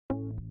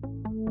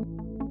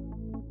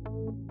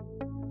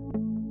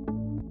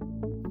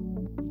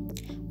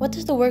What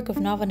does the work of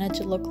Nova Nudge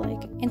look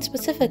like? And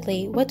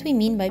specifically, what do we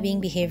mean by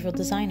being behavioral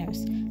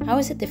designers? How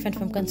is it different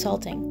from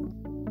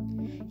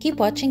consulting? Keep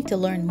watching to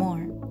learn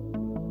more.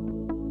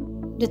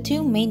 The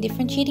two main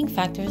differentiating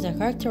factors that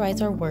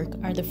characterize our work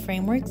are the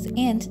frameworks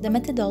and the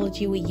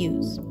methodology we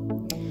use.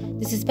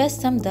 This is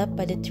best summed up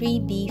by the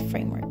 3B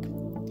framework.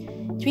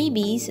 3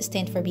 B's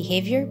stand for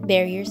behavior,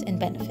 barriers, and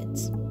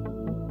benefits.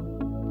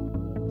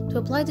 To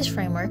apply this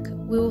framework,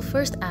 we will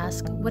first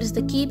ask what is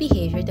the key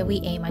behavior that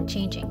we aim at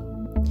changing.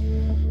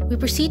 We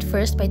proceed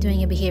first by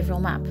doing a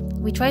behavioral map.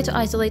 We try to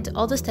isolate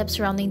all the steps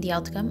surrounding the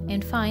outcome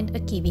and find a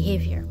key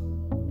behavior.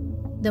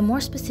 The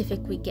more specific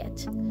we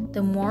get,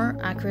 the more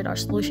accurate our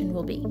solution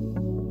will be.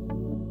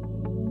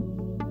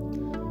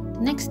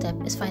 The next step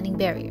is finding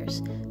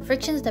barriers,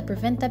 frictions that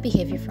prevent that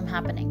behavior from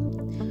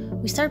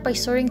happening. We start by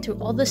sorting through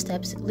all the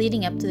steps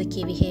leading up to the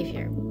key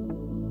behavior.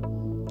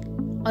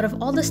 Out of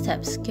all the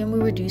steps, can we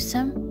reduce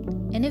some?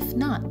 And if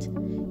not,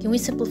 can we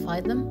simplify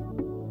them?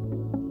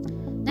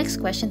 Next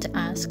question to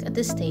ask at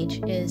this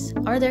stage is,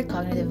 are there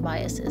cognitive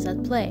biases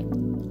at play?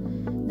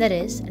 That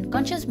is,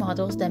 unconscious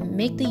models that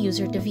make the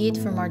user deviate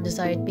from our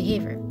desired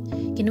behavior.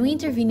 Can we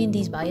intervene in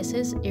these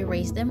biases,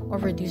 erase them, or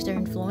reduce their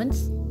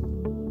influence?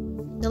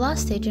 The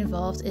last stage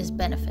involved is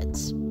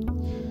benefits.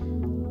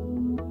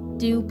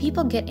 Do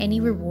people get any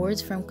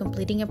rewards from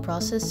completing a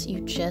process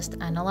you just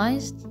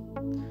analyzed?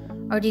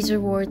 Are these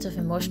rewards of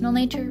emotional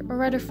nature or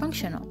rather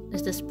functional?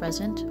 Is this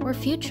present or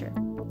future?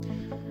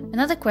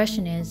 Another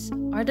question is,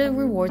 are the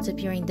rewards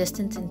appearing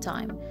distant in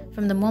time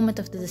from the moment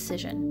of the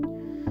decision?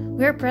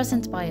 We are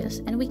present bias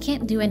and we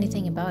can't do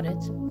anything about it.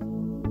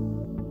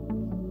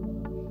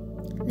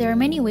 There are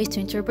many ways to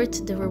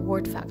interpret the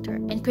reward factor,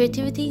 and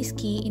creativity is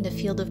key in the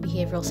field of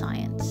behavioral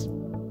science.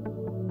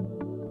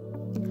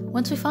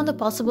 Once we found a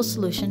possible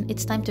solution,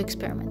 it's time to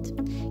experiment.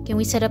 Can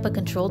we set up a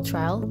controlled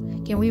trial?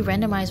 Can we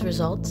randomize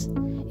results?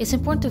 It's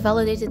important to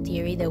validate a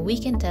theory that we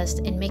can test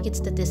and make it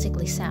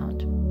statistically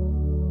sound.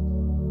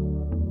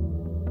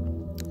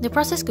 The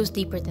process goes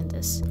deeper than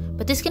this,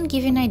 but this can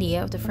give you an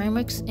idea of the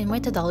frameworks and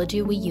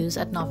methodology we use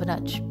at Nova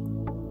Nudge.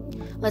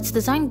 Let's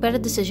design better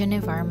decision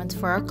environments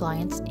for our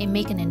clients and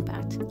make an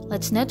impact.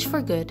 Let's nudge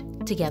for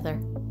good together.